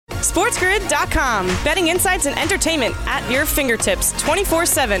SportsGrid.com. Betting insights and entertainment at your fingertips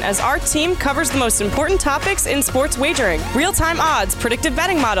 24/7 as our team covers the most important topics in sports wagering. Real-time odds, predictive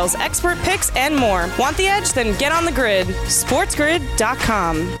betting models, expert picks, and more. Want the edge? Then get on the grid.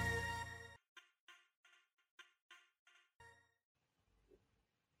 SportsGrid.com.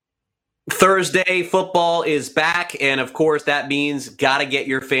 Thursday football is back, and of course that means gotta get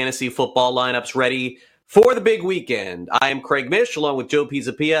your fantasy football lineups ready for the big weekend. I am Craig Mish along with Joe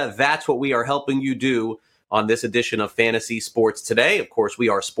Pizzapia. That's what we are helping you do on this edition of Fantasy Sports Today. Of course, we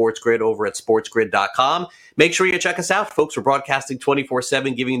are Sports Grid over at sportsgrid.com. Make sure you check us out, folks. We're broadcasting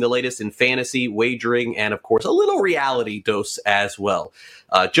 24/7, giving you the latest in fantasy, wagering, and of course, a little reality dose as well.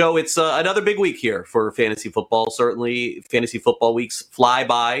 Joe, it's another big week here for fantasy football. Certainly, fantasy football weeks fly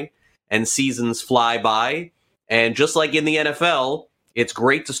by and seasons fly by. And just like in the NFL, it's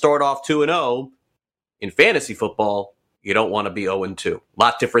great to start off 2-0. In fantasy football, you don't want to be 0-2.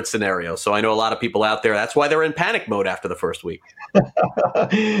 Lot different scenario. So I know a lot of people out there, that's why they're in panic mode after the first week.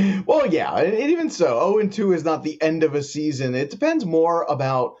 Well, yeah, and even so, 0-2 is not the end of a season. It depends more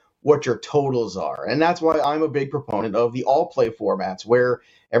about what your totals are. And that's why I'm a big proponent of the all-play formats, where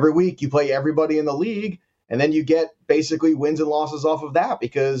every week you play everybody in the league, and then you get basically wins and losses off of that.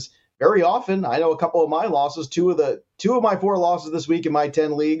 Because very often, I know a couple of my losses, two of my 4 losses this week in my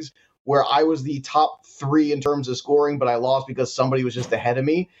 10 leagues, where I was the top 3 in terms of scoring, but I lost because somebody was just ahead of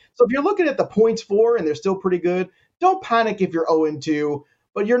me. So if you're looking at the points for and they're still pretty good, don't panic if you're 0-2,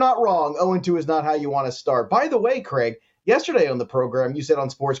 but you're not wrong. 0-2 is not how you want to start. By the way, Craig, yesterday on the program, you said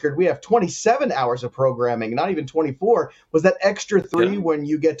on Sports Grid, we have 27 hours of programming, not even 24. Was that extra 3 when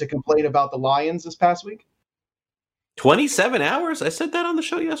you get to complain about the Lions this past week? 27 hours? I said that on the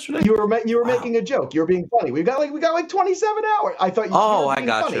show yesterday. You were making a joke. You were being funny. We got like 27 hours. I thought you were being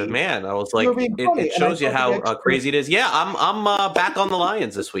got funny. You, man. I was like, it shows you how crazy it is. Yeah, I'm back on the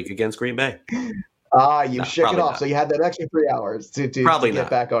Lions this week against Green Bay. You shook it off. Not. So you had that extra 3 hours to get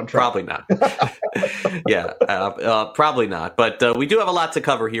back on track. Probably not. Yeah, probably not. But we do have a lot to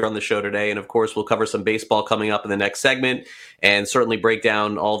cover here on the show today. And of course, we'll cover some baseball coming up in the next segment and certainly break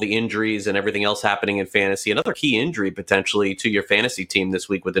down all the injuries and everything else happening in fantasy. Another key injury potentially to your fantasy team this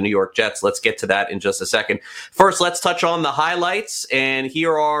week with the New York Jets. Let's get to that in just a second. First, let's touch on the highlights. And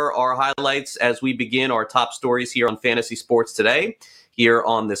here are our highlights as we begin our top stories here on Fantasy Sports Today, here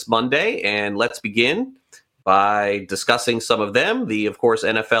on this Monday. And let's begin by discussing some of them. Of course,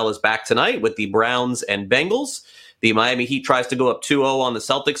 NFL is back tonight with the Browns and Bengals. The Miami Heat tries to go up 2-0 on the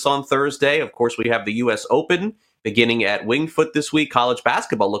Celtics on Thursday. Of course, we have the U.S. Open beginning at Winged Foot this week. College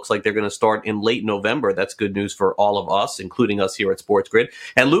basketball looks like they're going to start in late November. That's good news for all of us, including us here at Sports Grid.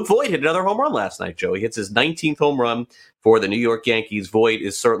 And Luke Voit hit another home run last night, Joe. He hits his 19th home run for the New York Yankees. Voit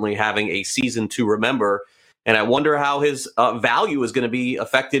is certainly having a season to remember. And I wonder how his value is going to be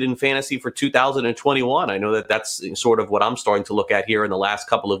affected in fantasy for 2021. I know that's sort of what I'm starting to look at here in the last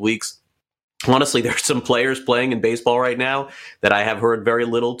couple of weeks. Honestly, there's some players playing in baseball right now that I have heard very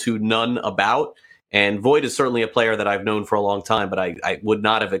little to none about. And Voit is certainly a player that I've known for a long time, but I would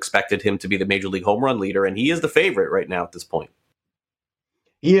not have expected him to be the Major League home run leader. And he is the favorite right now at this point.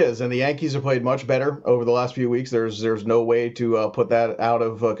 He is, and the Yankees have played much better over the last few weeks. There's no way to put that out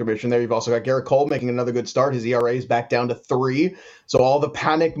of commission there. You've also got Garrett Cole making another good start. His ERA is back down to 3. So all the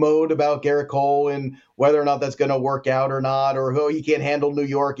panic mode about Garrett Cole and whether or not that's going to work out or not, or he can't handle New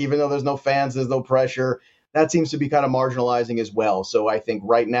York, even though there's no fans, there's no pressure, that seems to be kind of marginalizing as well. So I think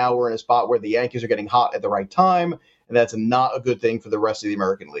right now we're in a spot where the Yankees are getting hot at the right time, and that's not a good thing for the rest of the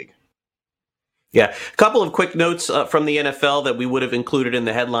American League. Yeah, a couple of quick notes from the NFL that we would have included in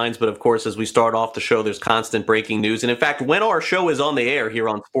the headlines. But of course, as we start off the show, there's constant breaking news. And in fact, when our show is on the air here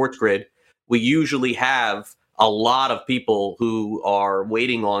on Sports Grid, we usually have a lot of people who are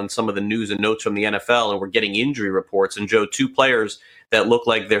waiting on some of the news and notes from the NFL, and we're getting injury reports. And Joe, 2 players that look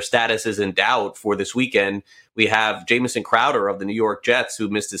like their status is in doubt for this weekend. We have Jamison Crowder of the New York Jets, who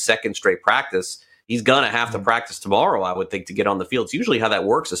missed his 2nd straight practice. He's going to have to practice tomorrow, I would think, to get on the field. It's usually how that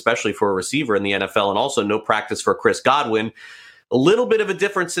works, especially for a receiver in the NFL, and also no practice for Chris Godwin. A little bit of a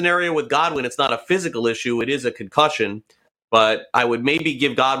different scenario with Godwin. It's not a physical issue. It is a concussion. But I would maybe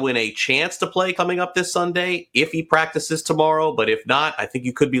give Godwin a chance to play coming up this Sunday if he practices tomorrow. But if not, I think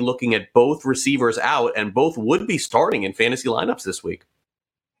you could be looking at both receivers out, and both would be starting in fantasy lineups this week.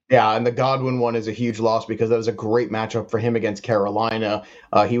 Yeah, and the Godwin one is a huge loss because that was a great matchup for him against Carolina.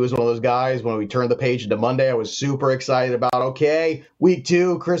 He was one of those guys, when we turned the page into Monday, I was super excited about, okay, week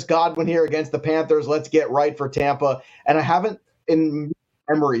 2, Chris Godwin here against the Panthers. Let's get right for Tampa. And I haven't, in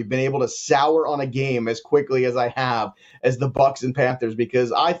memory, been able to sour on a game as quickly as I have as the Bucs and Panthers,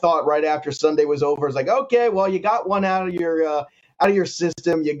 because I thought right after Sunday was over, it's like, okay, well, you got one out of out of your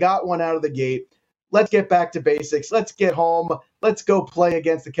system. You got one out of the gate. Let's get back to basics. Let's get home. Let's go play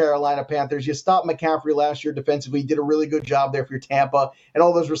against the Carolina Panthers. You stopped McCaffrey last year defensively. You did a really good job there for your Tampa, and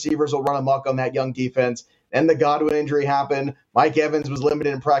all those receivers will run amok on that young defense. Then the Godwin injury happened. Mike Evans was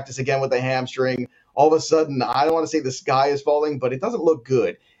limited in practice again with a hamstring. All of a sudden, I don't want to say the sky is falling, but it doesn't look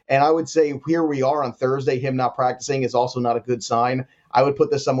good. And I would say here we are on Thursday, him not practicing is also not a good sign. I would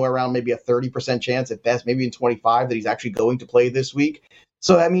put this somewhere around maybe a 30% chance at best, maybe in 25, that he's actually going to play this week.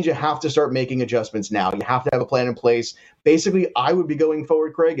 So that means you have to start making adjustments now. You have to have a plan in place. Basically, I would be going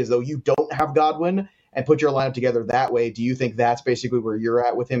forward, Craig, as though you don't have Godwin and put your lineup together that way. Do you think that's basically where you're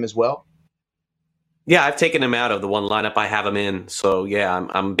at with him as well? Yeah, I've taken him out of the one lineup I have him in. So, yeah,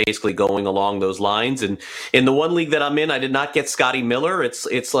 I'm basically going along those lines. And in the one league that I'm in, I did not get Scotty Miller.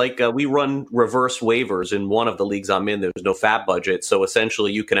 It's like we run reverse waivers in one of the leagues I'm in. There's no fab budget. So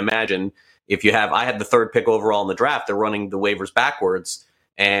essentially, you can imagine if you have – I had the third pick overall in the draft. They're running the waivers backwards.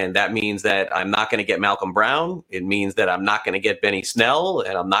 And that means that I'm not going to get Malcolm Brown. It means that I'm not going to get Benny Snell,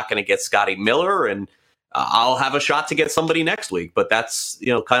 and I'm not going to get Scotty Miller, and I'll have a shot to get somebody next week. But that's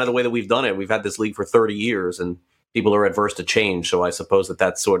kind of the way that we've done it. We've had this league for 30 years, and people are adverse to change. So I suppose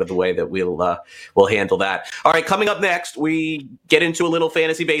that's sort of the way that we'll handle that. All right, coming up next, we get into a little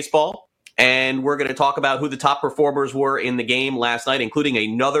fantasy baseball, and we're going to talk about who the top performers were in the game last night, including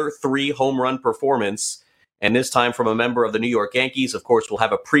another 3 home run performance. And this time from a member of the New York Yankees. Of course, we'll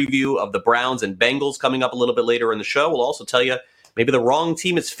have a preview of the Browns and Bengals coming up a little bit later in the show. We'll also tell you maybe the wrong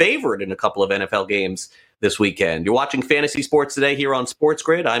team is favored in a couple of NFL games this weekend. You're watching Fantasy Sports Today here on Sports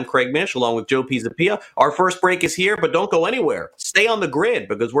Grid. I'm Craig Mish along with Joe Pizzapia. Our first break is here, but don't go anywhere. Stay on the grid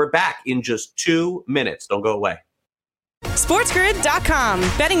because we're back in just 2 minutes. Don't go away. SportsGrid.com.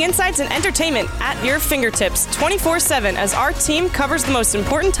 Betting insights and entertainment at your fingertips 24/7 as our team covers the most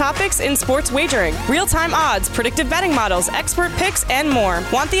important topics in sports wagering. Real-time odds, predictive betting models, expert picks, and more.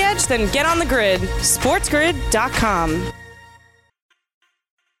 Want the edge? Then get on the grid. SportsGrid.com.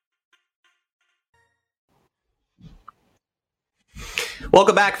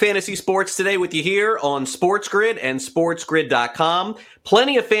 Welcome back, Fantasy Sports Today with you here on Sports Grid and SportsGrid.com.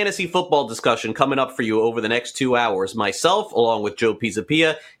 Plenty of fantasy football discussion coming up for you over the next 2 hours. Myself, along with Joe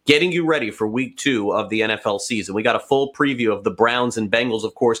Pizzapia, getting you ready for week 2 of the NFL season. We got a full preview of the Browns and Bengals,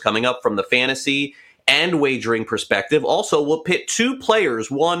 of course, coming up from the fantasy and wagering perspective. Also, we'll pit 2 players,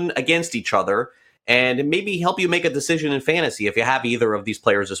 one against each other, and maybe help you make a decision in fantasy. If you have either of these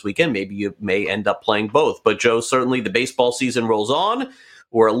players this weekend, maybe you may end up playing both. But, Joe, certainly the baseball season rolls on.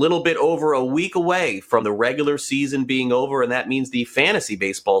 We're a little bit over a week away from the regular season being over, and that means the fantasy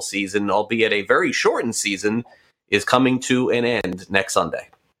baseball season, albeit a very shortened season, is coming to an end next Sunday.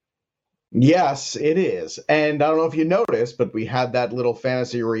 Yes, it is. And I don't know if you noticed, but we had that little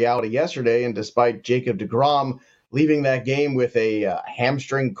fantasy reality yesterday, and despite Jacob deGrom leaving that game with a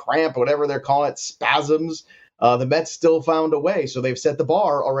hamstring cramp, whatever they're calling it, spasms, the Mets still found a way. So they've set the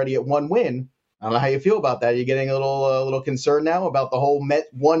bar already at 1 win. I don't know how you feel about that. Are you getting a little concerned now about the whole Met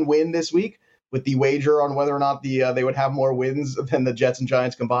 1 win this week with the wager on whether or not they would have more wins than the Jets and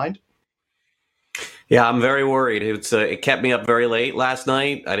Giants combined? Yeah, I'm very worried. It kept me up very late last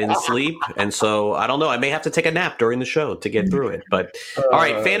night. I didn't sleep. And so I don't know. I may have to take a nap during the show to get through it. But all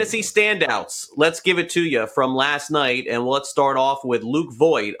right, fantasy standouts. Let's give it to you from last night. And let's start off with Luke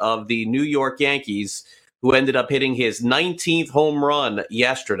Voit of the New York Yankees, who ended up hitting his 19th home run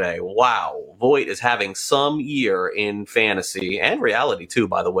yesterday. Wow. Voit is having some year in fantasy and reality, too,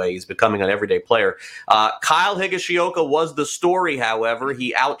 by the way. He's becoming an everyday player. Kyle Higashioka was the story, however.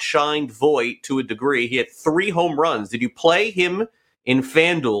 He outshined Voit to a degree. He had 3 home runs. Did you play him in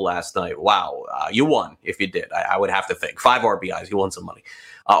FanDuel last night? Wow. You won, if you did. I would have to think. 5 RBIs. You won some money.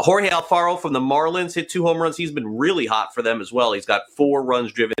 Jorge Alfaro from the Marlins hit 2 home runs. He's been really hot for them as well. He's got 4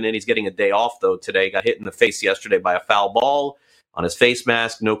 runs driven in. He's getting a day off, though, today. Got hit in the face yesterday by a foul ball on his face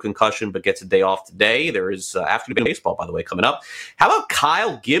mask. No concussion, but gets a day off today. There is afternoon baseball, by the way, coming up. How about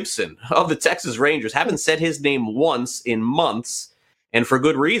Kyle Gibson of the Texas Rangers? Haven't said his name once in months, and for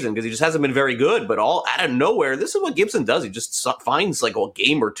good reason, because he just hasn't been very good. But all out of nowhere, this is what Gibson does. He just finds like a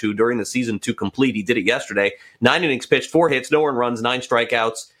game or two during the season to complete. He did it yesterday. 9 innings pitched, 4 hits, no earned runs, 9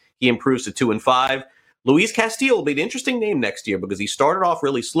 strikeouts. He improves to 2-5. Luis Castillo will be an interesting name next year because he started off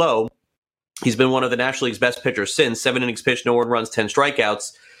really slow. He's been one of the National League's best pitchers since. 7 innings pitched, no earned runs, 10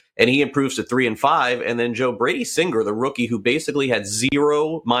 strikeouts, and he improves to 3-5. And then Joe Brady Singer, the rookie who basically had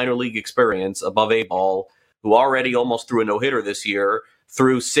 0 minor league experience above A ball, who already almost threw a no-hitter this year,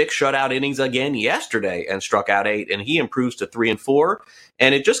 threw 6 shutout innings again yesterday and struck out 8, and he improves to 3-4.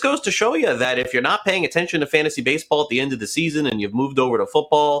 And it just goes to show you that if you're not paying attention to fantasy baseball at the end of the season and you've moved over to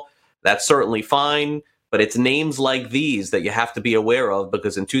football, that's certainly fine. But it's names like these that you have to be aware of,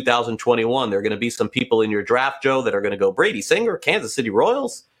 because in 2021, there are going to be some people in your draft, Joe, that are going to go, Brady Singer, Kansas City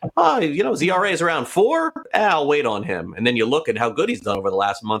Royals? His ERA is around 4? I'll wait on him. And then you look at how good he's done over the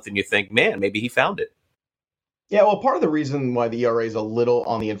last month and you think, man, maybe he found it. Yeah, well, part of the reason why the ERA is a little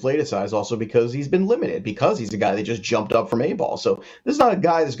on the inflated side is also because he's been limited, because he's a guy that just jumped up from A-ball. So this is not a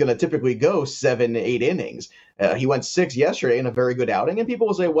guy that's going to typically go 7, 8 innings. He went 6 yesterday in a very good outing, and people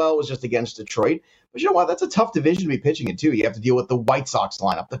will say, well, it was just against Detroit. But you know what? That's a tough division to be pitching in, too. You have to deal with the White Sox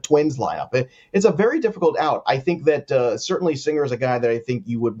lineup, the Twins lineup. It's a very difficult out. I think that certainly Singer is a guy that I think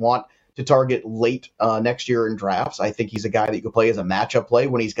you would want to target late next year in drafts. I think he's a guy that you could play as a matchup play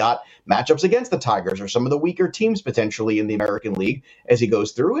when he's got matchups against the Tigers or some of the weaker teams potentially in the American League as he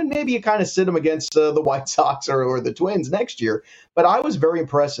goes through. And maybe you kind of sit him against the White Sox or the Twins next year. But I was very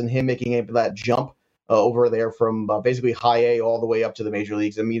impressed in him making that jump over there from basically high A all the way up to the major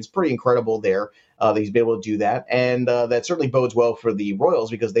leagues. I mean, it's pretty incredible there that he's been able to do that. And that certainly bodes well for the Royals,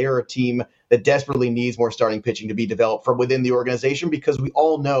 because they are a team that desperately needs more starting pitching to be developed from within the organization, because we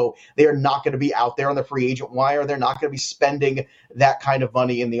all know they are not going to be out there on the free agent wire. They're not going to be spending that kind of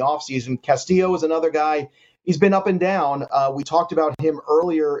money in the offseason. Castillo is another guy. He's been up and down. We talked about him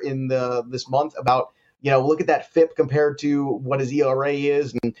earlier in this month about, look at that FIP compared to what his ERA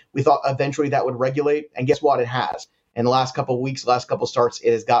is. And we thought eventually that would regulate. And guess what? It has. In the last couple of weeks, last couple of starts,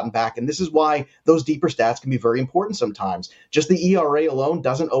 it has gotten back. And this is why those deeper stats can be very important sometimes. Just the ERA alone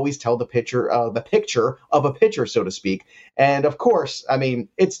doesn't always tell the picture of a pitcher, so to speak. And of course, I mean,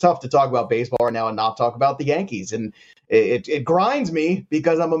 it's tough to talk about baseball right now and not talk about the Yankees. And it grinds me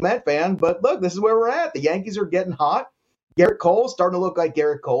because I'm a Met fan. But look, this is where we're at. The Yankees are getting hot. Garrett Cole is starting to look like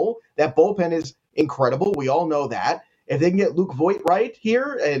Garrett Cole. That bullpen is incredible. We all know that. If they can get Luke Voit right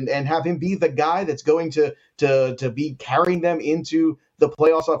here and have him be the guy that's going to be carrying them into the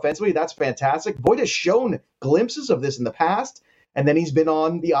playoffs offensively, that's fantastic. Voit has shown glimpses of this in the past, and then he's been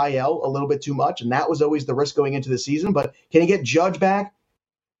on the IL a little bit too much, and that was always the risk going into the season. But can he get Judge back?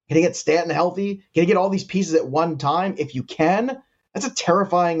 Can he get Stanton healthy? Can he get all these pieces at one time? If you can, that's a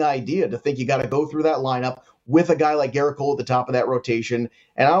terrifying idea to think you got to go through that lineup with a guy like Garrett Cole at the top of that rotation.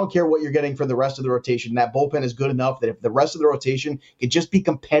 And I don't care what you're getting from the rest of the rotation. That bullpen is good enough that if the rest of the rotation could just be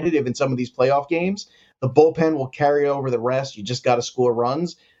competitive in some of these playoff games, the bullpen will carry over the rest. You just got to score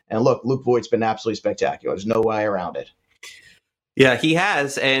runs. And look, Luke Voigt's been absolutely spectacular. There's no way around it. Yeah, he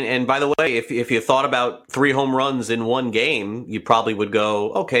has. And by the way, if you thought about 3 home runs in one game, you probably would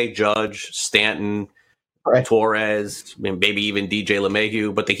go, okay, Judge, Stanton, right, Torres, maybe even DJ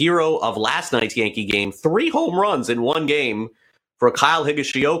LeMahieu. But the hero of last night's Yankee game, 3 home runs in one game for Kyle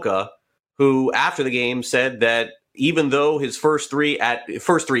Higashioka, who after the game said that even though his first three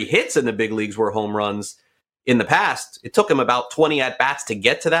hits in the big leagues were home runs in the past, it took him about 20 at-bats to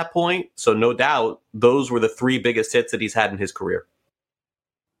get to that point. So no doubt those were the 3 biggest hits that he's had in his career.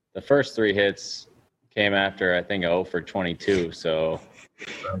 The first 3 hits came after, I think, 0 for 22. So,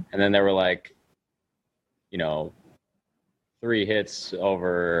 and then there were 3 hits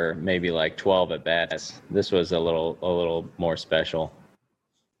over maybe 12 at bats. This was a little more special.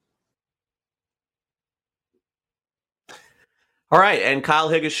 All right, and Kyle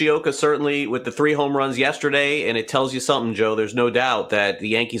Higashioka certainly with the 3 home runs yesterday, and it tells you something, Joe. There's no doubt that the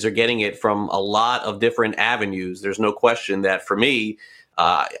Yankees are getting it from a lot of different avenues. There's no question that for me,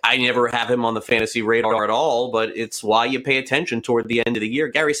 I never have him on the fantasy radar at all, but it's why you pay attention toward the end of the year.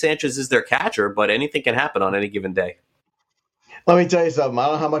 Gary Sanchez is their catcher, but anything can happen on any given day. Let me tell you something. I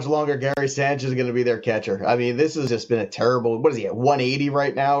don't know how much longer Gary Sanchez is going to be their catcher. I mean, this has just been a terrible, what is he at, 180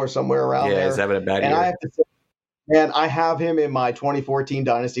 right now or somewhere around there? Yeah, he's having a bad year. I have to say, man, I have him in my 2014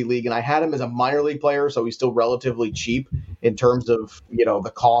 Dynasty League, and I had him as a minor league player, so he's still relatively cheap in terms of,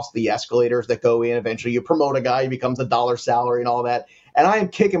 the cost, the escalators that go in. Eventually you promote a guy, he becomes a dollar salary and all that. And I am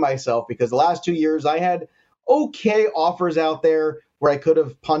kicking myself because the last 2 years I had okay offers out there where I could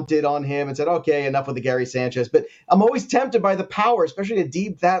have punted on him and said, okay, enough with the Gary Sanchez. But I'm always tempted by the power, especially a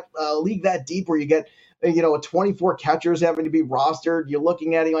league that deep where you get, a 24 catchers having to be rostered. You're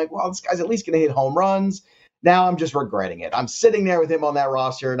looking at him like, well, this guy's at least going to hit home runs. Now I'm just regretting it. I'm sitting there with him on that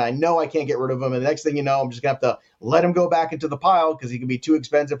roster, and I know I can't get rid of him. And the next thing you know, I'm just going to have to let him go back into the pile because he can be too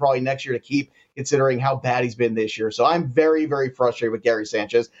expensive probably next year to keep, considering how bad he's been this year. So I'm very, very frustrated with Gary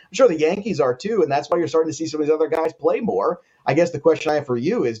Sanchez. I'm sure the Yankees are too, and that's why you're starting to see some of these other guys play more. I guess the question I have for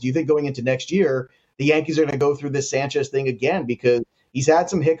you is, do you think going into next year, the Yankees are going to go through this Sanchez thing again? Because he's had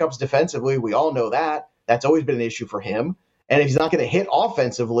some hiccups defensively. We all know that. That's always been an issue for him. And if he's not going to hit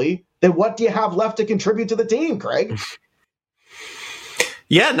offensively, then what do you have left to contribute to the team, Craig?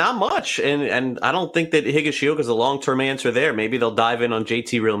 Yeah, not much, and I don't think that Higashioka is a long-term answer there. Maybe they'll dive in on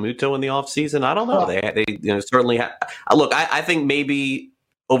JT Realmuto in the offseason. I don't know. They certainly have. Look, I think maybe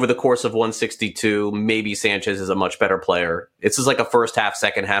over the course of 162, maybe Sanchez is a much better player. This is like a first half,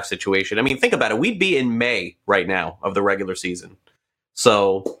 second half situation. I mean, think about it. We'd be in May right now of the regular season,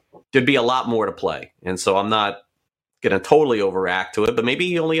 so there'd be a lot more to play. And so I'm not going to totally overreact to it, but maybe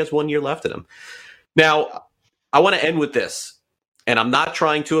he only has 1 year left in him. Now, I want to end with this. And I'm not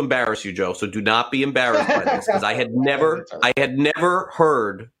trying to embarrass you, Joe, so do not be embarrassed by this, because I had never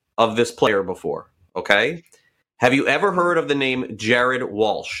heard of this player before, okay? Have you ever heard of the name Jared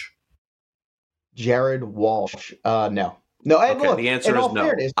Walsh? Jared Walsh. No. No, okay, look, the answer is no.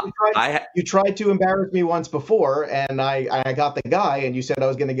 Fairness, you tried to embarrass me once before, and I got the guy, and you said I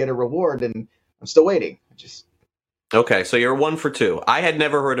was going to get a reward, and I'm still waiting. Okay, so you're 1 for 2. I had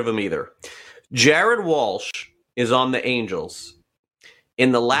never heard of him either. Jared Walsh is on the Angels.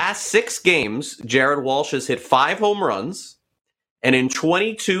 In the last 6 games, Jared Walsh has hit 5 home runs, and in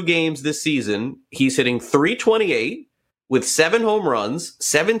 22 games this season, he's hitting .328 with 7 home runs,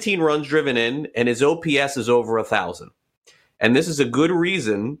 17 runs driven in, and his OPS is over 1,000. And this is a good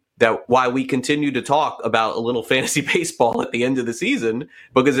reason that why we continue to talk about a little fantasy baseball at the end of the season,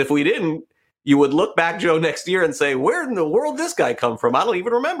 because if we didn't, you would look back, Joe, next year and say, where in the world did this guy come from? I don't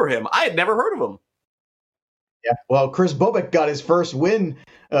even remember him. I had never heard of him. Yeah, well, Chris Bobek got his first win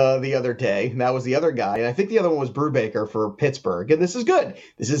the other day, and that was the other guy. And I think the other one was Brubaker for Pittsburgh. And this is good.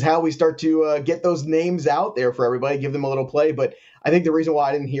 This is how we start to get those names out there for everybody, give them a little play. But I think the reason why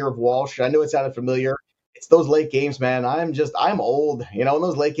I didn't hear of Walsh, I know it sounded familiar. It's those late games, man. I'm old. When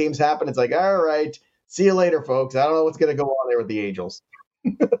those late games happen, it's like, all right, see you later, folks. I don't know what's going to go on there with the Angels.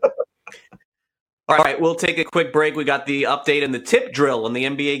 All right, we'll take a quick break. We got the update and the tip drill on the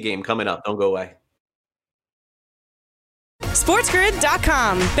NBA game coming up. Don't go away.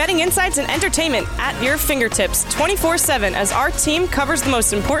 SportsGrid.com. Betting insights and entertainment at your fingertips 24/7 as our team covers the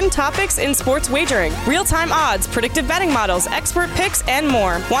most important topics in sports wagering. Real-time odds, predictive betting models, expert picks, and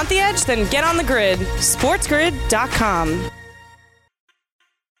more. Want the edge? Then get on the grid. SportsGrid.com.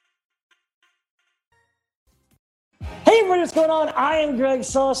 Hey everyone, what's going on? I am Greg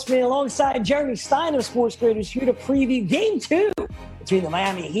Sussman alongside Jeremy Stein of Sports Grid, who's here to preview Game 2 between the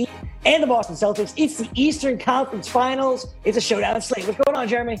Miami Heat and the Boston Celtics. It's the Eastern Conference Finals. It's a showdown slate. What's going on,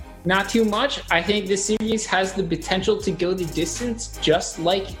 Jeremy? Not too much. I think this series has the potential to go the distance, just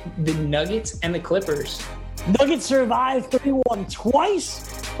like the Nuggets and the Clippers. Nuggets survived 3-1 twice.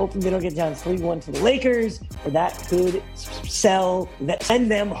 Hopefully they don't get down 3-1 to the Lakers, or that could send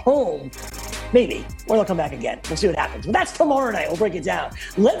them home. Maybe. Or they'll come back again. We'll see what happens. But that's tomorrow night. We'll break it down.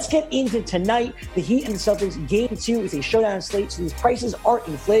 Let's get into tonight. The Heat and the Celtics Game 2 is a showdown slate, so these prices aren't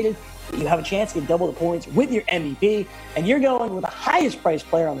inflated. You have a chance to get double the points with your MVP, and you're going with the highest priced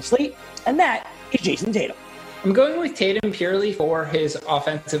player on the slate, and that is Jason Tatum. I'm going with Tatum purely for his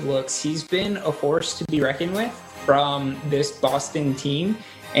offensive looks. He's been a force to be reckoned with from this Boston team.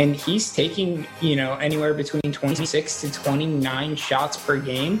 And he's taking, anywhere between 26 to 29 shots per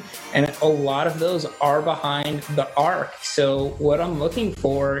game. And a lot of those are behind the arc. So what I'm looking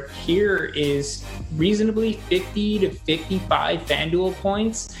for here is reasonably 50 to 55 FanDuel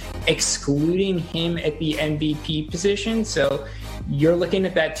points, excluding him at the MVP position. So you're looking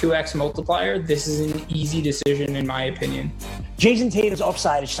at that 2x multiplier. This is an easy decision, in my opinion. Jason Tatum's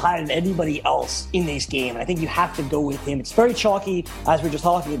upside is higher than anybody else in this game, and I think you have to go with him. It's very chalky, as we we're just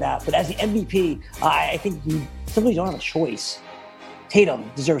talking about, but as the MVP, I think you simply don't have a choice. Tatum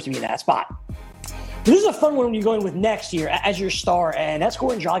deserves to be in that spot. This is a fun one when you're going with next year as your star, and that's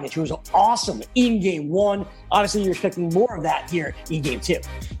Goran Dragic, who was awesome in Game 1. Obviously, you're expecting more of that here in Game 2.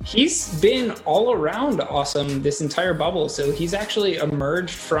 He's been all around awesome this entire bubble, so he's actually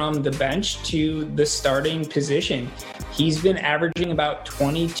emerged from the bench to the starting position. He's been averaging about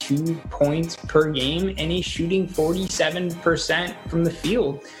 22 points per game, and he's shooting 47% from the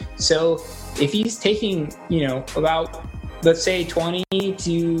field. So if he's taking, about, let's say 20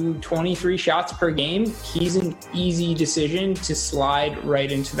 to 23 shots per game, he's an easy decision to slide right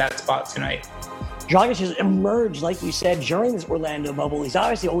into that spot tonight. Dragic has emerged, like you said, during this Orlando bubble. He's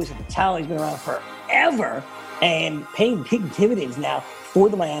obviously always had the talent. He's been around forever and paying big dividends now for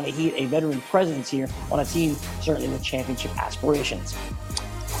the Miami Heat, a veteran presence here on a team certainly with championship aspirations.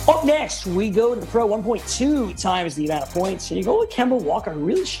 Up next, we go to the Pro 1.2 times the amount of points. And you go with Kemba Walker, who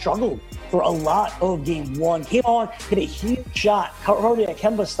really struggled for a lot of Game 1. Came on, hit a huge shot, covered it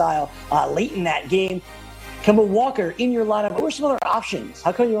Kemba style late in that game. Kemba Walker in your lineup. What are some other options?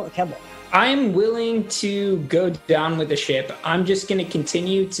 How come you went with Kemba? I'm willing to go down with the ship. I'm just going to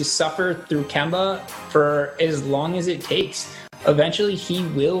continue to suffer through Kemba for as long as it takes. eventually he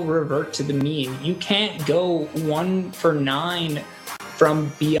will revert to the mean. You can't go 1 for 9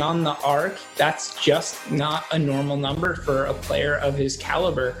 from beyond the arc. That's just not a normal number for a player of his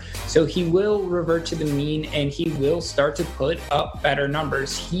caliber. So he will revert to the mean, and he will start to put up better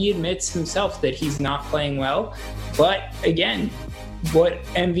numbers. He admits himself that he's not playing well, but again, what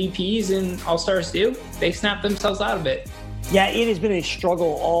MVPs and All-Stars do, they snap themselves out of it. Yeah, it has been a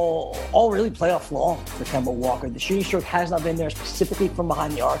struggle all really playoff long for Kemba Walker. The shooting stroke has not been there specifically from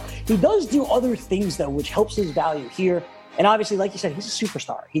behind the arc. He does do other things, though, which helps his value here. And obviously, like you said, he's a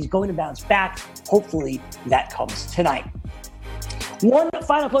superstar. He's going to bounce back. Hopefully, that comes tonight. One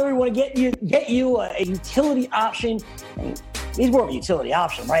final player we want to get you a utility option. And he's more of a utility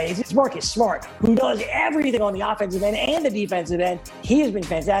option, right? It's Marcus Smart, who does everything on the offensive end and the defensive end. He has been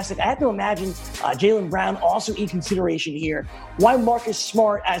fantastic. I have to imagine Jaylen Brown also in consideration here. Why Marcus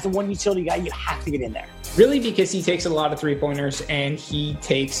Smart as the one utility guy? You have to get in there. Really, because he takes a lot of three-pointers and he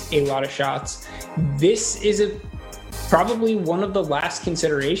takes a lot of shots. This is probably one of the last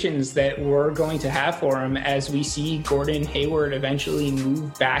considerations that we're going to have for him as we see Gordon Hayward eventually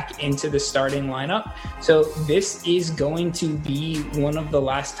move back into the starting lineup. So this is going to be one of the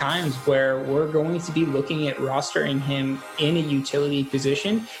last times where we're going to be looking at rostering him in a utility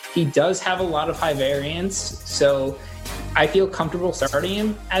position. He does have a lot of high variance, so I feel comfortable starting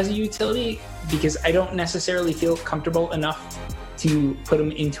him as a utility because I don't necessarily feel comfortable enough to put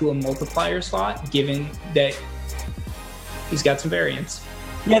him into a multiplier slot, given that he's got some variance.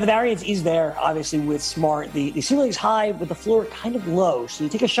 Yeah, the variance is there, obviously, with Smart. The ceiling is high, but the floor kind of low. So you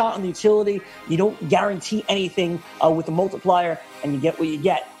take a shot on the utility, you don't guarantee anything with the multiplier, and you get what you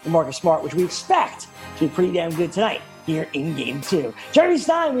get with Marcus Smart, which we expect to be pretty damn good tonight here in Game 2. Jeremy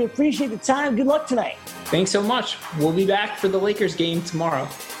Stein, we appreciate the time. Good luck tonight. Thanks so much. We'll be back for the Lakers game tomorrow.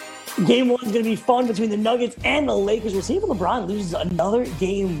 Game 1 is going to be fun between the Nuggets and the Lakers. We'll see if LeBron loses another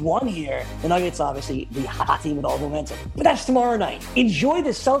Game 1 here. The Nuggets, obviously, the hot team with all the momentum. But that's tomorrow night. Enjoy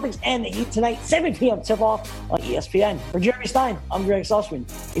the Celtics and the Heat tonight, 7 p.m. tip-off on ESPN. For Jeremy Stein, I'm Greg Sussman.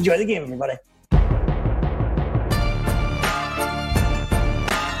 Enjoy the game, everybody.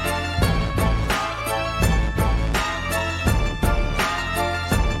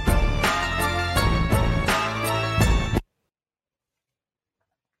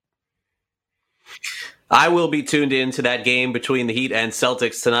 I will be tuned in to that game between the Heat and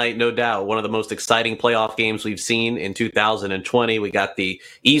Celtics tonight, no doubt. One of the most exciting playoff games we've seen in 2020. We got the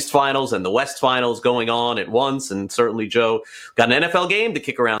East Finals and the West Finals going on at once, and certainly, Joe, got an NFL game to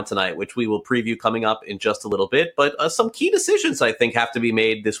kick around tonight, which we will preview coming up in just a little bit. But some key decisions, I think, have to be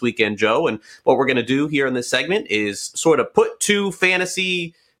made this weekend, Joe. And what we're going to do here in this segment is sort of put two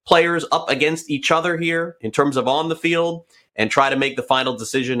fantasy players up against each other here in terms of on the field, and try to make the final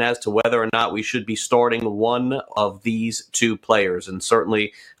decision as to whether or not we should be starting one of these two players. And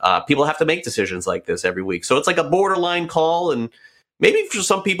certainly people have to make decisions like this every week. So it's like a borderline call, and maybe for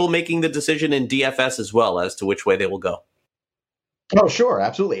some people making the decision in DFS as well as to which way they will go. Oh, sure.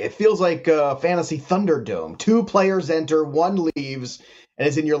 Absolutely. It feels like Fantasy Thunderdome. Two players enter, one leaves, and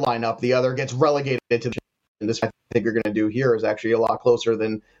is in your lineup. The other gets relegated to the... And this, I think, you're going to do here is actually a lot closer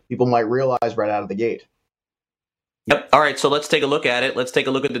than people might realize right out of the gate. Yep. All right, so let's take a look at it. Let's take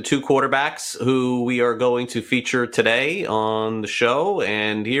a look at the two quarterbacks who we are going to feature today on the show.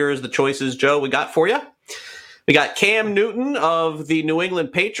 And here's the choices, Joe, we got for you. We got Cam Newton of the New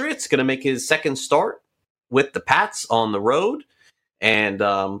England Patriots, going to make his second start with the Pats on the road. And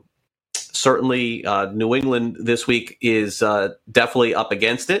certainly New England this week is definitely up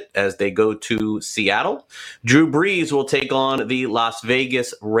against it as they go to Seattle. Drew Brees will take on the Las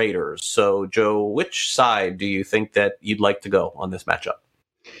Vegas Raiders. So, Joe, which side do you think that you'd like to go on this matchup?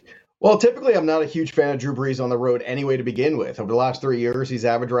 Well, typically, I'm not a huge fan of Drew Brees on the road anyway to begin with. Over the last 3 years, he's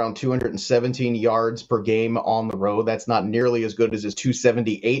averaged around 217 yards per game on the road. That's not nearly as good as his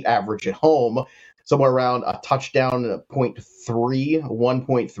 278 average at home. Somewhere around a touchdown, 0.3,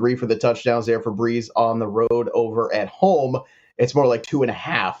 1.3 for the touchdowns there for Brees on the road. Over at home, it's more like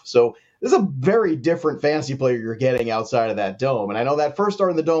 2.5. So this is a very different fantasy player you're getting outside of that dome. And I know that first start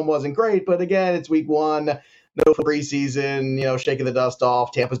in the dome wasn't great, but again, it's week 1, no preseason, shaking the dust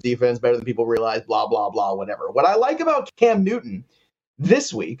off. Tampa's defense better than people realize, blah, blah, blah, whatever. What I like about Cam Newton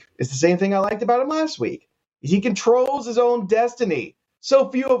this week is the same thing I liked about him last week. Is he controls his own destiny. So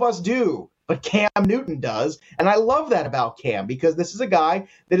few of us do. But Cam Newton does, and I love that about Cam because this is a guy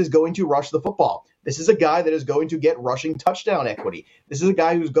that is going to rush the football. This is a guy that is going to get rushing touchdown equity. This is a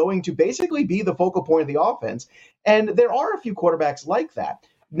guy who's going to basically be the focal point of the offense, and there are a few quarterbacks like that.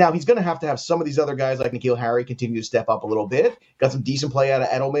 Now, he's going to have some of these other guys like N'Keal Harry continue to step up a little bit. Got some decent play out of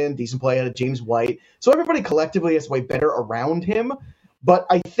Edelman, decent play out of James White. So everybody collectively has to play better around him. But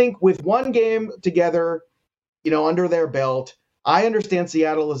I think with one game together, under their belt, I understand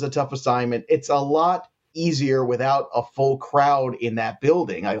Seattle is a tough assignment. It's a lot easier without a full crowd in that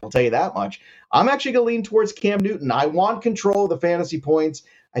building. I will tell you that much. I'm actually going to lean towards Cam Newton. I want control of the fantasy points.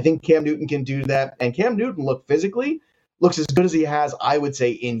 I think Cam Newton can do that. And Cam Newton looks as good as he has, I would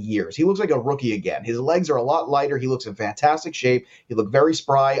say, in years. He looks like a rookie again. His legs are a lot lighter. He looks in fantastic shape. He looked very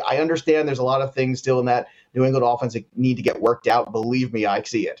spry. I understand there's a lot of things still in that New England offense that need to get worked out. Believe me, I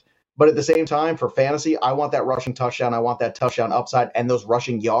see it. But at the same time, for fantasy, I want that rushing touchdown. I want that touchdown upside and those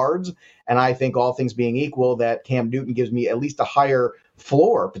rushing yards. And I think all things being equal, that Cam Newton gives me at least a higher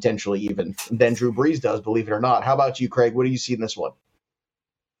floor, potentially even, than Drew Brees does, believe it or not. How about you, Craig? What do you see in this one?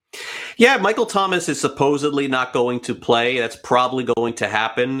 Yeah, Michael Thomas is supposedly not going to play. That's probably going to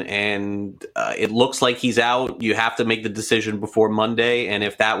happen, and it looks like he's out. You have to make the decision before Monday, and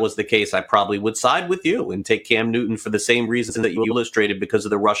if that was the case, I probably would side with you and take Cam Newton for the same reason that you illustrated, because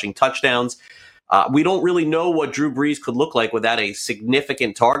of the rushing touchdowns. We don't really know what Drew Brees could look like without a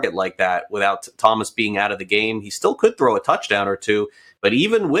significant target like that, without Thomas being out of the game. He still could throw a touchdown or two, but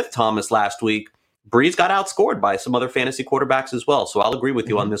even with Thomas last week, Brees got outscored by some other fantasy quarterbacks as well. So I'll agree with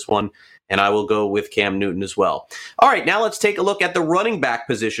you on this one, and I will go with Cam Newton as well. All right, now let's take a look at the running back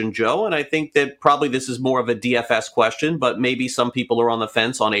position, Joe. And I think that probably this is more of a DFS question, but maybe some people are on the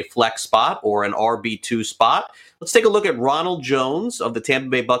fence on a flex spot or an RB2 spot. Let's take a look at Ronald Jones of the Tampa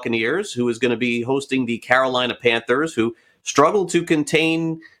Bay Buccaneers, who is going to be hosting the Carolina Panthers, who struggled to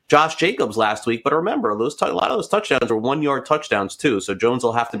contain Josh Jacobs last week. But remember, a lot of those touchdowns were 1-yard touchdowns too. So Jones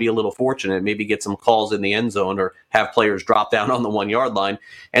will have to be a little fortunate, maybe get some calls in the end zone or have players drop down on the 1-yard line.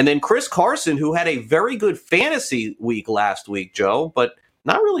 And then Chris Carson, who had a very good fantasy week last week, Joe, but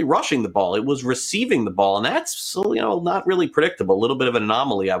not really rushing the ball. It was receiving the ball, and that's not really predictable. A little bit of an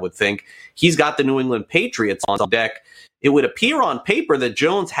anomaly, I would think. He's got the New England Patriots on deck. It would appear on paper that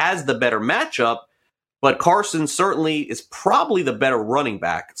Jones has the better matchup, but Carson certainly is probably the better running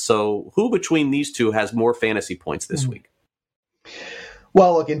back. So who between these two has more fantasy points this week?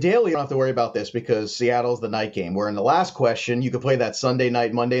 Well, look, in daily, you don't have to worry about this because Seattle's the night game. Where in the last question, you could play that Sunday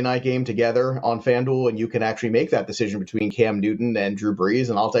night, Monday night game together on FanDuel, and you can actually make that decision between Cam Newton and Drew Brees.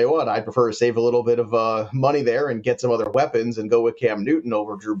 And I'll tell you what, I'd prefer to save a little bit of money there and get some other weapons and go with Cam Newton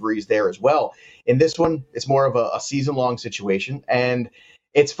over Drew Brees there as well. In this one, it's more of a season-long situation. And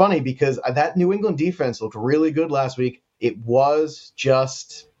it's funny because that New England defense looked really good last week. It was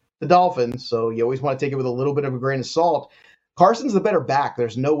just the Dolphins, so you always want to take it with a little bit of a grain of salt. Carson's the better back.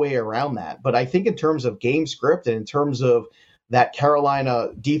 There's no way around that. But I think in terms of game script and in terms of that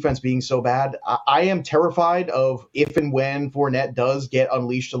Carolina defense being so bad, I am terrified of if and when Fournette does get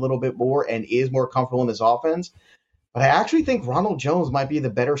unleashed a little bit more and is more comfortable in this offense. But I actually think Ronald Jones might be the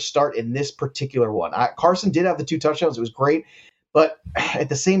better start in this particular one. Carson did have the 2 touchdowns. It was great. But at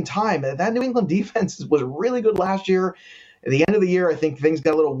the same time, that New England defense was really good last year. At the end of the year, I think things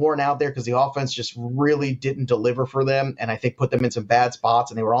got a little worn out there because the offense just really didn't deliver for them, and I think put them in some bad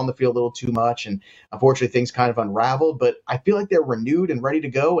spots, and they were on the field a little too much, and unfortunately things kind of unraveled. But I feel like they're renewed and ready to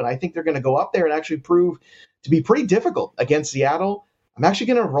go, and I think they're going to go up there and actually prove to be pretty difficult against Seattle. I'm actually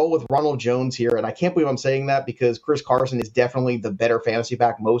going to roll with Ronald Jones here, and I can't believe I'm saying that because Chris Carson is definitely the better fantasy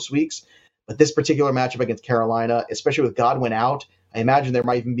back most weeks. But this particular matchup against Carolina, especially with Godwin out, I imagine there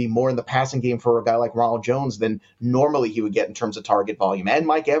might even be more in the passing game for a guy like Ronald Jones than normally he would get in terms of target volume. And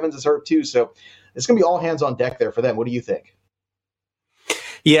Mike Evans is hurt too. So it's going to be all hands on deck there for them. What do you think?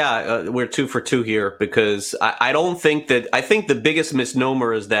 Yeah, we're 2 for 2 here because I don't think that – I think the biggest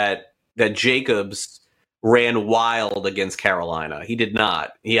misnomer is that Jacobs ran wild against Carolina. He did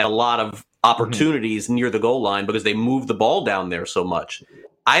not. He had a lot of opportunities near the goal line because they moved the ball down there so much.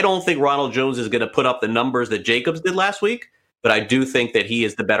 I don't think Ronald Jones is going to put up the numbers that Jacobs did last week, but I do think that he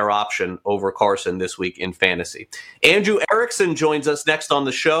is the better option over Carson this week in fantasy. Andrew Erickson joins us next on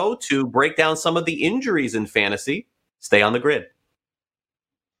the show to break down some of the injuries in fantasy. Stay on the grid.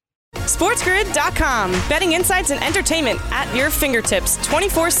 SportsGrid.com. Betting insights and entertainment at your fingertips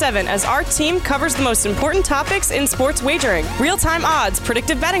 24/7 as our team covers the most important topics in sports wagering. Real-time odds,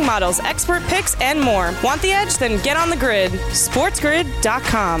 predictive betting models, expert picks, and more. Want the edge? Then get on the grid.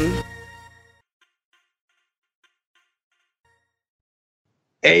 SportsGrid.com.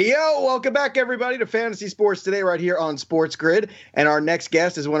 Hey, yo, welcome back, everybody, to Fantasy Sports Today right here on Sports Grid. And our next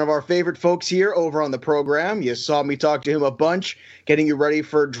guest is one of our favorite folks here over on the program. You saw me talk to him a bunch, getting you ready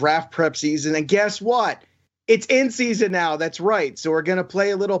for draft prep season. And guess what? It's in season now. That's right. So we're going to play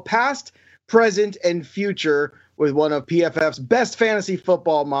a little past, present, and future with one of PFF's best fantasy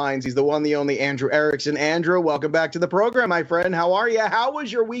football minds. He's the one, the only Andrew Erickson. Andrew, welcome back to the program, my friend. How are you? How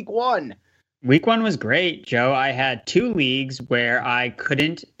was your week one? Week one was great, Joe. I had 2 leagues where I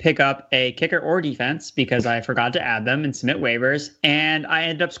couldn't pick up a kicker or defense because I forgot to add them and submit waivers, and I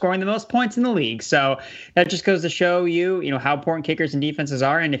ended up scoring the most points in the league. So that just goes to show you, how important kickers and defenses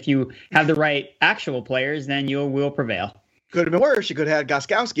are, and if you have the right actual players, then you will prevail. Could have been worse. You could have had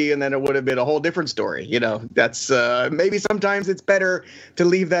Gostkowski, and then it would have been a whole different story. That's maybe sometimes it's better to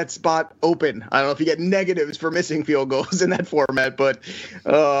leave that spot open. I don't know if you get negatives for missing field goals in that format, but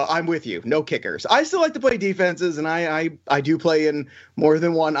I'm with you. No kickers. I still like to play defenses, and I do play in more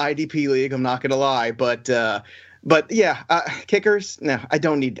than one IDP league. I'm not going to lie, but yeah, kickers. No, I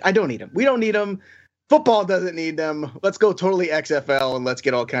don't need them. We don't need them. Football doesn't need them. Let's go totally XFL and let's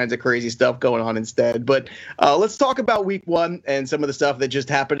get all kinds of crazy stuff going on instead. But let's talk about week one and some of the stuff that just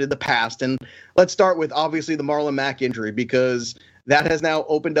happened in the past. And let's start with, obviously, the Marlon Mack injury, because that has now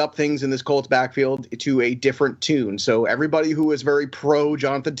opened up things in this Colts backfield to a different tune. So everybody who is very pro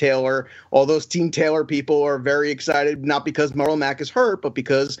Jonathan Taylor, all those Team Taylor people are very excited, not because Marlon Mack is hurt, but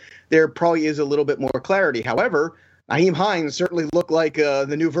because there probably is a little bit more clarity. However, Nyheim Hines certainly looked like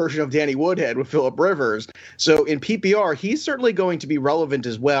the new version of Danny Woodhead with Phillip Rivers. So in PPR, he's certainly going to be relevant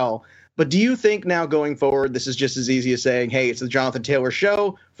as well. But do you think now going forward, this is just as easy as saying, hey, it's the Jonathan Taylor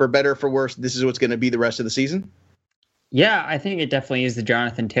show, for better or for worse, this is what's going to be the rest of the season? Yeah, I think it definitely is the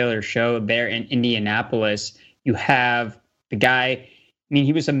Jonathan Taylor show there in Indianapolis. You have the guy,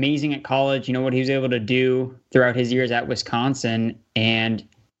 he was amazing at college. You know what he was able to do throughout his years at Wisconsin, and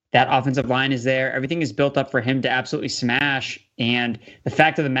that offensive line is there. Everything is built up for him to absolutely smash. And the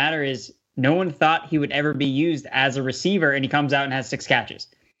fact of the matter is, no one thought he would ever be used as a receiver, and he comes out and has 6 catches.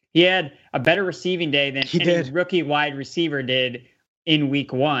 He had a better receiving day than any rookie wide receiver did in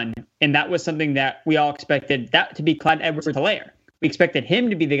week one. And that was something that we all expected that to be Clyde Edwards-Helaire. We expected him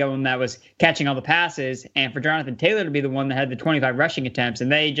to be the one that was catching all the passes, and for Jonathan Taylor to be the one that had the 25 rushing attempts. And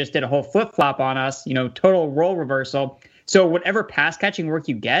they just did a whole flip-flop on us, total role reversal. So whatever pass catching work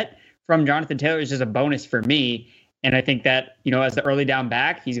you get from Jonathan Taylor is just a bonus for me. And I think that, as the early down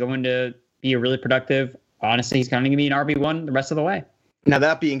back, he's going to be a really productive. Honestly, he's going to be an RB1 the rest of the way. Now,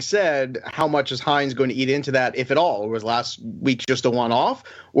 that being said, how much is Hines going to eat into that, if at all? Was last week just a one-off?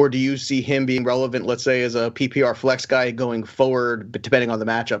 Or do you see him being relevant, let's say, as a PPR flex guy going forward, but depending on the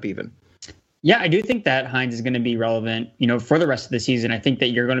matchup even? Yeah, I do think that Hines is going to be relevant, for the rest of the season. I think that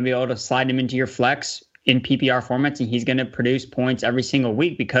you're going to be able to slide him into your flex in PPR formats, and he's going to produce points every single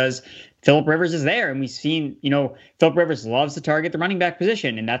week because Phillip Rivers is there. And we've seen, Phillip Rivers loves to target the running back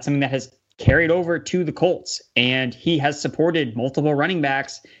position, and that's something that has carried over to the Colts. And he has supported multiple running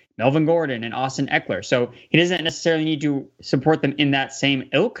backs, Melvin Gordon and Austin Eckler. So he doesn't necessarily need to support them in that same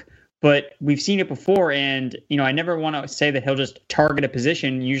ilk, but we've seen it before. And, I never want to say that he'll just target a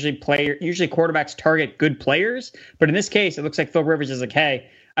position. Usually quarterbacks target good players. But in this case, it looks like Phillip Rivers is like, hey,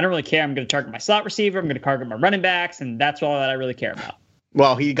 I don't really care. I'm going to target my slot receiver. I'm going to target my running backs, and that's all that I really care about.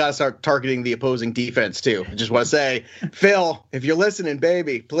 Well, he got to start targeting the opposing defense, too. I just want to say, Phil, if you're listening,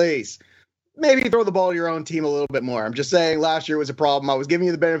 baby, please, maybe throw the ball to your own team a little bit more. I'm just saying last year was a problem. I was giving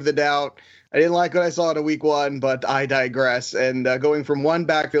you the benefit of the doubt. I didn't like what I saw in week one, but I digress. And going from one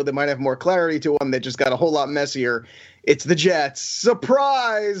backfield that might have more clarity to one that just got a whole lot messier, it's the Jets.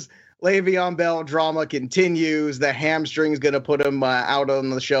 Surprise! Le'Veon Bell drama continues. The hamstring's going to put him out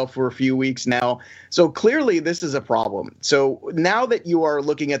on the shelf for a few weeks now. So clearly this is a problem. So now that you are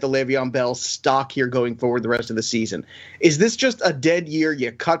looking at the Le'Veon Bell stock here going forward the rest of the season, is this just a dead year?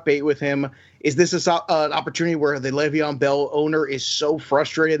 You cut bait with him? Is this an opportunity where the Le'Veon Bell owner is so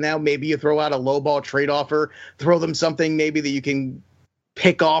frustrated now? Maybe you throw out a lowball trade offer, throw them something maybe that you can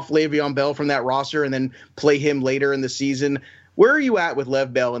pick off Le'Veon Bell from that roster and then play him later in the season. Where are you at with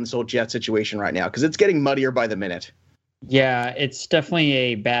Lev Bell and this whole Jet situation right now? Because it's getting muddier by the minute. Yeah, it's definitely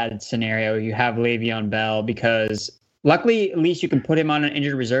a bad scenario. You have Le'Veon Bell because luckily, at least you can put him on an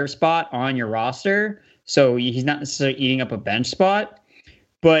injured reserve spot on your roster. So he's not necessarily eating up a bench spot.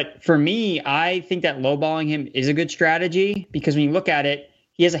 But for me, I think that lowballing him is a good strategy because when you look at it,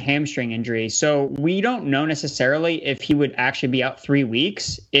 he has a hamstring injury. So we don't know necessarily if he would actually be out 3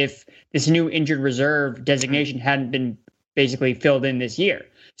 weeks if this new injured reserve designation hadn't been basically filled in this year.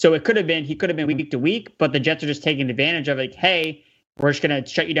 So he could have been week to week, but the Jets are just taking advantage of it. Like, hey, we're just going to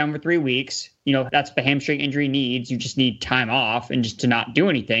shut you down for 3 weeks. That's what the hamstring injury needs. You just need time off and just to not do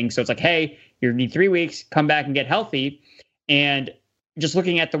anything. So it's like, hey, you need 3 weeks, come back and get healthy. And just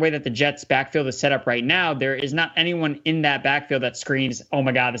looking at the way that the Jets backfield is set up right now, there is not anyone in that backfield that screams, oh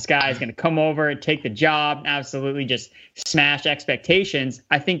my God, this guy is going to come over and take the job and absolutely just smash expectations.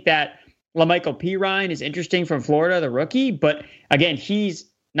 I think that LaMichael Pirine is interesting from Florida, the rookie, but again, he's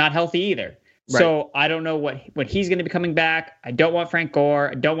not healthy either. Right. So I don't know what he's going to be coming back. I don't want Frank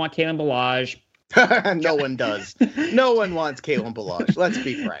Gore. I don't want Kalen Ballage. No one does. No one wants Kalen Ballage. Let's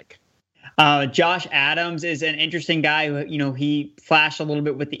be frank. Josh Adams is an interesting guy who, he flashed a little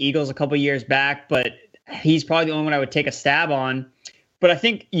bit with the Eagles a couple years back, but he's probably the only one I would take a stab on. But I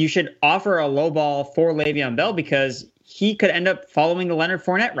think you should offer a low ball for Le'Veon Bell because he could end up following the Leonard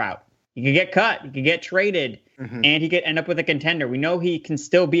Fournette route. He could get cut, he could get traded, and he could end up with a contender. We know he can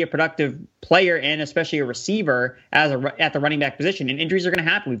still be a productive player and especially a receiver at the running back position. And injuries are going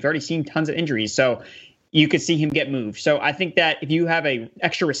to happen. We've already seen tons of injuries, so you could see him get moved. So I think that if you have a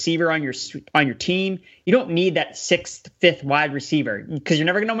extra receiver on your team, you don't need that 6th, 5th wide receiver because you're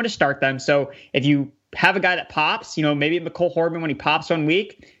never going to know when to start them. So if you have a guy that pops, maybe McCole Hardman when he pops 1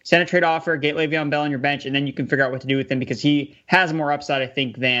 week, send a trade offer, get Le'Veon Bell on your bench, and then you can figure out what to do with him because he has more upside, I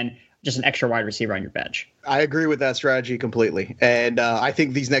think, than just an extra wide receiver on your bench. I agree with that strategy completely. And I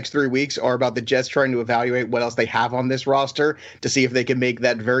think these next 3 weeks are about the Jets trying to evaluate what else they have on this roster to see if they can make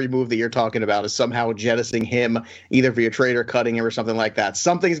that very move that you're talking about, is somehow jettisoning him either via trade or cutting him or something like that.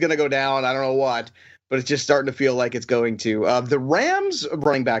 Something's going to go down. I don't know what, but it's just starting to feel like it's going to. The Rams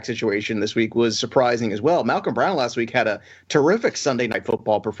running back situation this week was surprising as well. Malcolm Brown last week had a terrific Sunday Night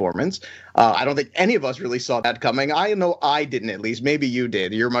Football performance. I don't think any of us really saw that coming. I know I didn't, at least. Maybe you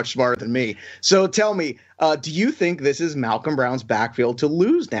did. You're much smarter than me. So tell me, do you think this is Malcolm Brown's backfield to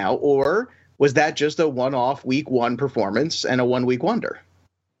lose now, or was that just a one-off week 1 performance and a 1-week wonder?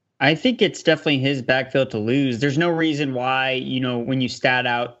 I think it's definitely his backfield to lose. There's no reason why, when you stat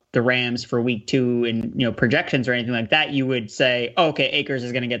out the Rams for week 2 and, projections or anything like that, you would say, oh, okay, Akers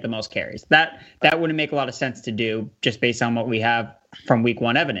is going to get the most carries. That wouldn't make a lot of sense to do just based on what we have from week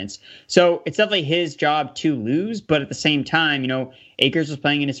 1 evidence. So it's definitely his job to lose. But at the same time, Akers was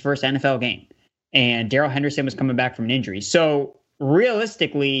playing in his first NFL game and Darrell Henderson was coming back from an injury. So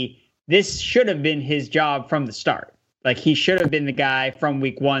realistically, this should have been his job from the start. Like he should have been the guy from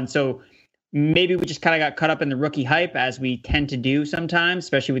week 1. So maybe we just kind of got caught up in the rookie hype as we tend to do sometimes,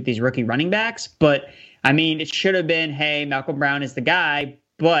 especially with these rookie running backs. But I mean, it should have been, hey, Malcolm Brown is the guy.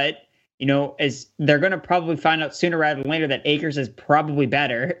 But, as they're going to probably find out sooner rather than later that Akers is probably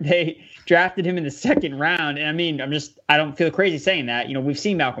better. They drafted him in the 2nd round. And I mean, I don't feel crazy saying that. We've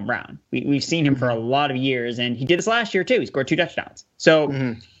seen Malcolm Brown. We've seen him for a lot of years. And he did this last year, too. He scored 2 touchdowns.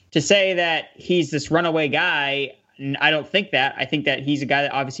 So to say that he's this runaway guy, I don't think that. I think that he's a guy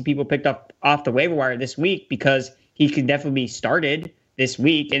that obviously people picked up off the waiver wire this week because he can definitely be started this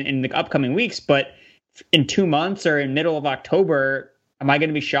week and in the upcoming weeks. But in 2 months or in middle of October, am I going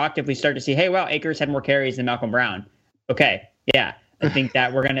to be shocked if we start to see, hey, wow, Akers had more carries than Malcolm Brown? Okay, yeah, I think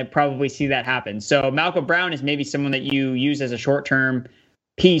that we're going to probably see that happen. So Malcolm Brown is maybe someone that you use as a short-term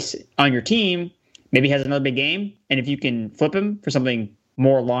piece on your team, maybe has another big game. And if you can flip him for something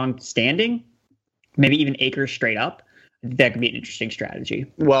more long-standing, maybe even Akers straight up, that could be an interesting strategy.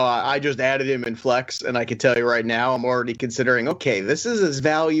 Well, I just added him in flex, and I can tell you right now, I'm already considering, okay, this is his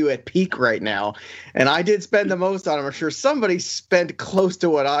value at peak right now. And I did spend the most on him. I'm sure somebody spent close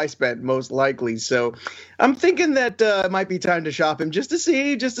to what I spent, most likely. So I'm thinking that it might be time to shop him just to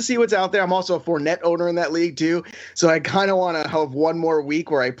see what's out there. I'm also a Fournette owner in that league too. So I kind of want to have one more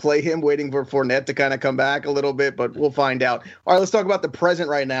week where I play him, waiting for Fournette to kind of come back a little bit, but we'll find out. All right, let's talk about the present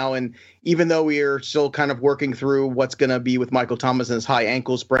right now. And even though we are still kind of working through what's going to be with Michael Thomas and his high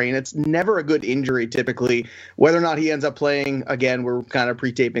ankle sprain, it's never a good injury typically. Whether or not he ends up playing, again, we're kind of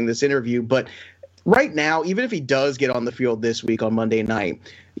pre-taping this interview. But right now, even if he does get on the field this week on Monday night,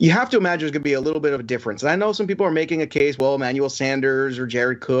 you have to imagine there's going to be a little bit of a difference. And I know some people are making a case, well, Emmanuel Sanders or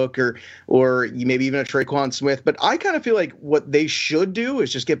Jared Cook or maybe even a Traquan Smith. But I kind of feel like what they should do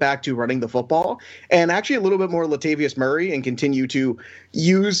is just get back to running the football and actually a little bit more Latavius Murray and continue to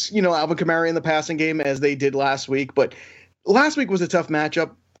use, Alvin Kamara in the passing game as they did last week. But last week was a tough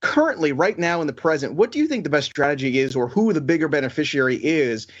matchup. Currently, right now in the present, what do you think the best strategy is, or who the bigger beneficiary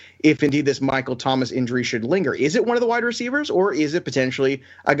is if indeed this Michael Thomas injury should linger? Is it one of the wide receivers, or is it potentially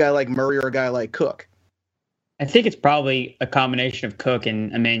a guy like Murray or a guy like Cook? I think it's probably a combination of Cook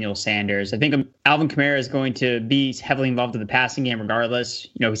and Emmanuel Sanders. I think Alvin Kamara is going to be heavily involved in the passing game regardless.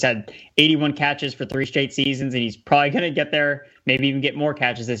 He's had 81 catches for 3 straight seasons, and he's probably going to get there, maybe even get more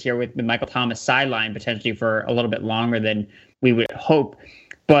catches this year with Michael Thomas sidelined potentially for a little bit longer than we would hope.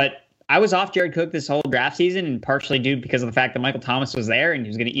 But I was off Jared Cook this whole draft season, and partially due because of the fact that Michael Thomas was there and he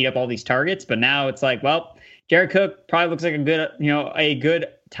was going to eat up all these targets. But now it's like, well, Jared Cook probably looks like a good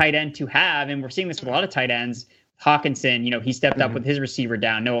tight end to have. And we're seeing this with a lot of tight ends. Hawkinson, he stepped up with his receiver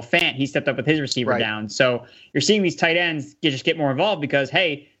down. Noah Fant, he stepped up with his receiver down. So you're seeing these tight ends just get more involved because,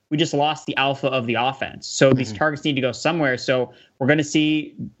 hey, we just lost the alpha of the offense. So these targets need to go somewhere. So we're going to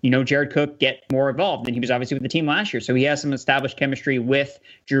see, Jared Cook get more involved. And he was obviously with the team last year. So he has some established chemistry with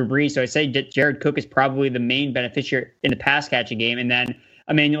Drew Brees. So I say Jared Cook is probably the main beneficiary in the pass catching game. And then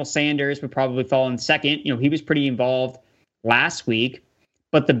Emmanuel Sanders would probably fall in second. He was pretty involved last week.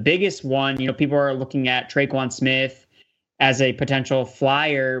 But the biggest one, people are looking at Traquan Smith as a potential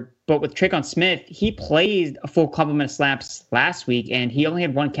flyer. But with Traquan Smith, he played a full complement of snaps last week, and he only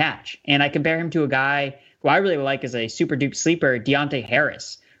had one catch. And I compare him to a guy who I really like as a super dupe sleeper, Deontay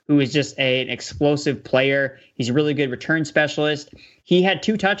Harris, who is just an explosive player. He's a really good return specialist. He had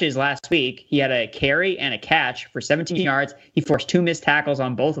 2 touches last week. He had a carry and a catch for 17 yards. He forced 2 missed tackles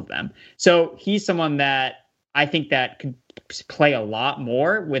on both of them. So he's someone that I think that could play a lot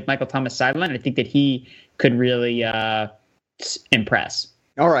more with Michael Thomas sideline. I think that he could really impress.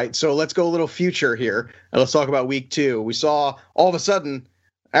 All right, so let's go a little future here, and let's talk about week 2. We saw all of a sudden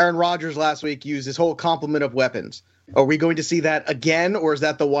Aaron Rodgers last week use his whole complement of weapons. Are we going to see that again, or is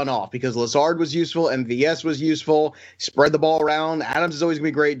that the one-off? Because Lazard was useful, MVS was useful, spread the ball around. Adams is always going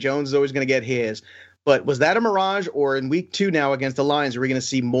to be great. Jones is always going to get his. But was that a mirage, or in week 2 now against the Lions, are we going to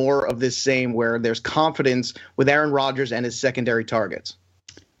see more of this same where there's confidence with Aaron Rodgers and his secondary targets?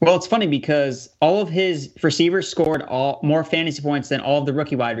 Well, it's funny because all of his receivers scored more fantasy points than all of the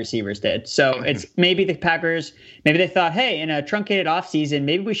rookie wide receivers did. So it's maybe the Packers, maybe they thought, hey, in a truncated offseason,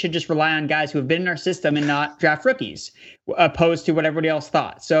 maybe we should just rely on guys who have been in our system and not draft rookies, opposed to what everybody else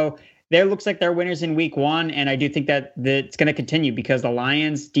thought. So there looks like they're winners in week 1, and I do think that it's going to continue because the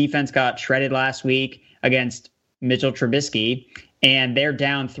Lions defense got shredded last week against Mitchell Trubisky, and they're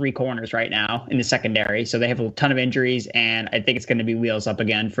down 3 corners right now in the secondary. So they have a ton of injuries, and I think it's going to be wheels up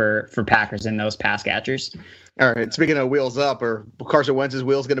again for Packers and those pass catchers. All right, speaking of wheels up, or Carson Wentz's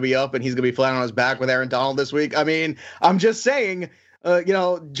wheels going to be up and he's going to be flat on his back with Aaron Donald this week. I mean, I'm just saying,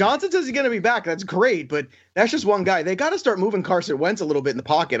 Johnson says he's going to be back. That's great, but that's just one guy. They got to start moving Carson Wentz a little bit in the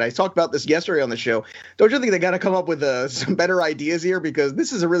pocket. I talked about this yesterday on the show. Don't you think they got to come up with some better ideas here? Because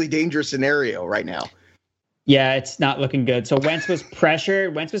this is a really dangerous scenario right now. Yeah, it's not looking good. So Wentz was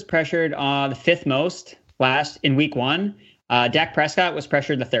pressured. The 5th most in week 1. Dak Prescott was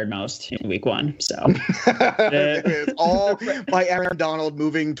pressured the 3rd most in week 1. So it's all by Aaron Donald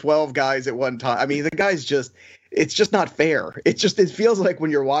moving 12 guys at one time. I mean, the guy's it's just not fair. It feels like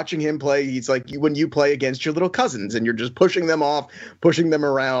when you're watching him play, he's like when you play against your little cousins and you're just pushing them off, pushing them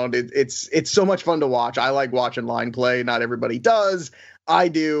around. It's so much fun to watch. I like watching line play. Not everybody does. I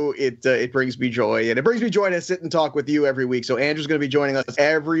do. It brings me joy, and it brings me joy to sit and talk with you every week. So Andrew's going to be joining us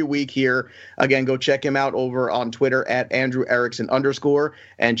every week here. Again, go check him out over on Twitter at Andrew Erickson _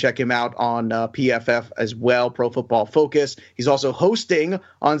 and check him out on PFF as well, Pro Football Focus. He's also hosting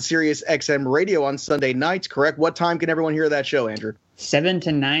on Sirius XM Radio on Sunday nights, correct? What time can everyone hear that show, Andrew? 7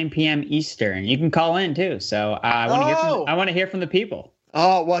 to 9 p.m. Eastern. You can call in too. So I want to hear from the people.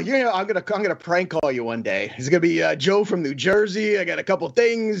 Oh, well, I'm gonna prank call you one day. It's gonna be Joe from New Jersey. I got a couple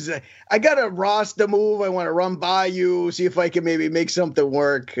things. I got a roster move. I want to run by you, see if I can maybe make something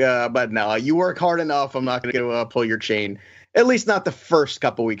work. But no, you work hard enough. I'm not gonna pull your chain. At least not the first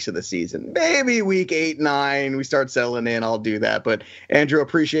couple weeks of the season. Maybe week 8, 9, we start settling in. I'll do that. But Andrew,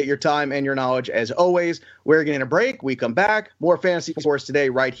 appreciate your time and your knowledge as always. We're getting a break. We come back. More fantasy sports today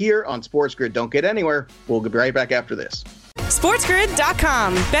right here on Sports Grid. Don't get anywhere. We'll be right back after this.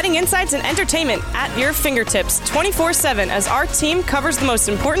 SportsGrid.com. Betting insights and entertainment at your fingertips 24/7 as our team covers the most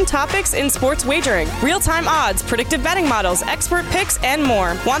important topics in sports wagering. Real-time odds, predictive betting models, expert picks, and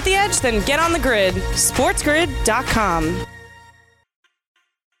more. Want the edge? Then get on the grid. SportsGrid.com.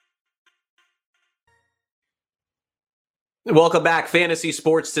 Welcome back. Fantasy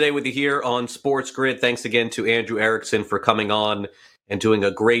Sports today with you here on Sports Grid. Thanks again to Andrew Erickson for coming on and doing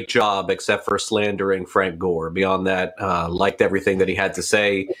a great job, except for slandering Frank Gore. Beyond that, liked everything that he had to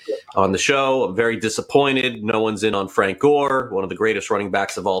say on the show. I'm very disappointed. No one's in on Frank Gore, one of the greatest running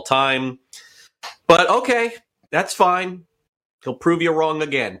backs of all time. But okay, that's fine. He'll prove you wrong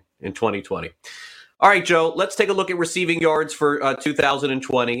again in 2020. All right, Joe, let's take a look at receiving yards for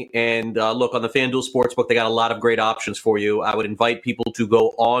 2020. And look, on the FanDuel Sportsbook, they got a lot of great options for you. I would invite people to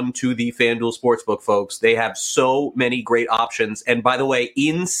go on to the FanDuel Sportsbook, folks. They have so many great options. And by the way,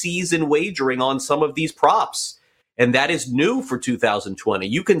 in-season wagering on some of these props. And that is new for 2020.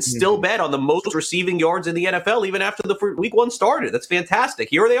 You can still bet on the most receiving yards in the NFL even after the week 1 started. That's fantastic.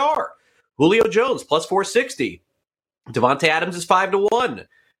 Here they are. Julio Jones, plus 460. Devontae Adams is 5-1.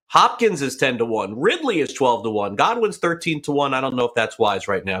 Hopkins is 10-1. Ridley is 12-1. Godwin's 13-1. I don't know if that's wise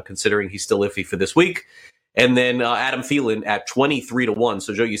right now, considering he's still iffy for this week. And then Adam Thielen at 23-1.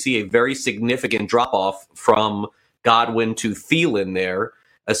 So, Joe, you see a very significant drop-off from Godwin to Thielen there.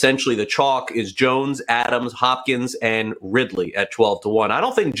 essentially the chalk is Jones, Adams, Hopkins, and Ridley at 12-1. I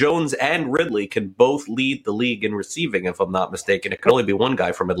don't think Jones and Ridley can both lead the league in receiving, if I'm not mistaken. It could only be one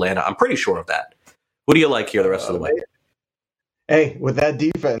guy from Atlanta. I'm pretty sure of that. What do you like here the rest of the way? Hey, with that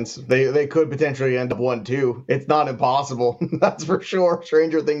defense, they could potentially end up 1-2. It's not impossible. That's for sure.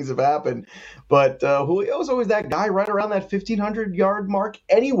 Stranger things have happened. But Julio's always that guy right around that 1,500-yard mark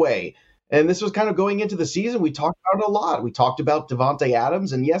anyway. And this was kind of going into the season. We talked about it a lot. We talked about Devontae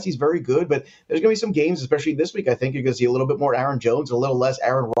Adams, and yes, he's very good, but there's going to be some games, especially this week, I think you're going to see a little bit more Aaron Jones, a little less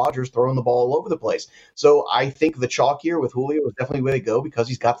Aaron Rodgers throwing the ball all over the place. So I think the chalk here with Julio is definitely the way to go because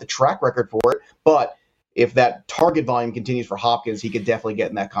he's got the track record for it. But if that target volume continues for Hopkins, he could definitely get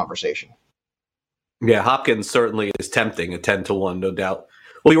in that conversation. Yeah, Hopkins certainly is tempting at 10-1, no doubt.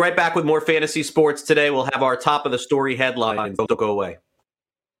 We'll be right back with more fantasy sports today. We'll have our top of the story headlines. Don't go away.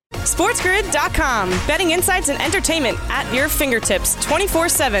 SportsGrid.com. Betting insights and entertainment at your fingertips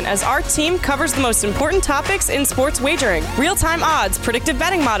 24/7 as our team covers the most important topics in sports wagering. Real-time odds, predictive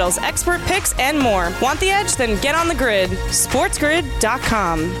betting models, expert picks, and more. Want the edge? Then get on the grid.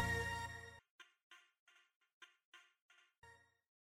 SportsGrid.com.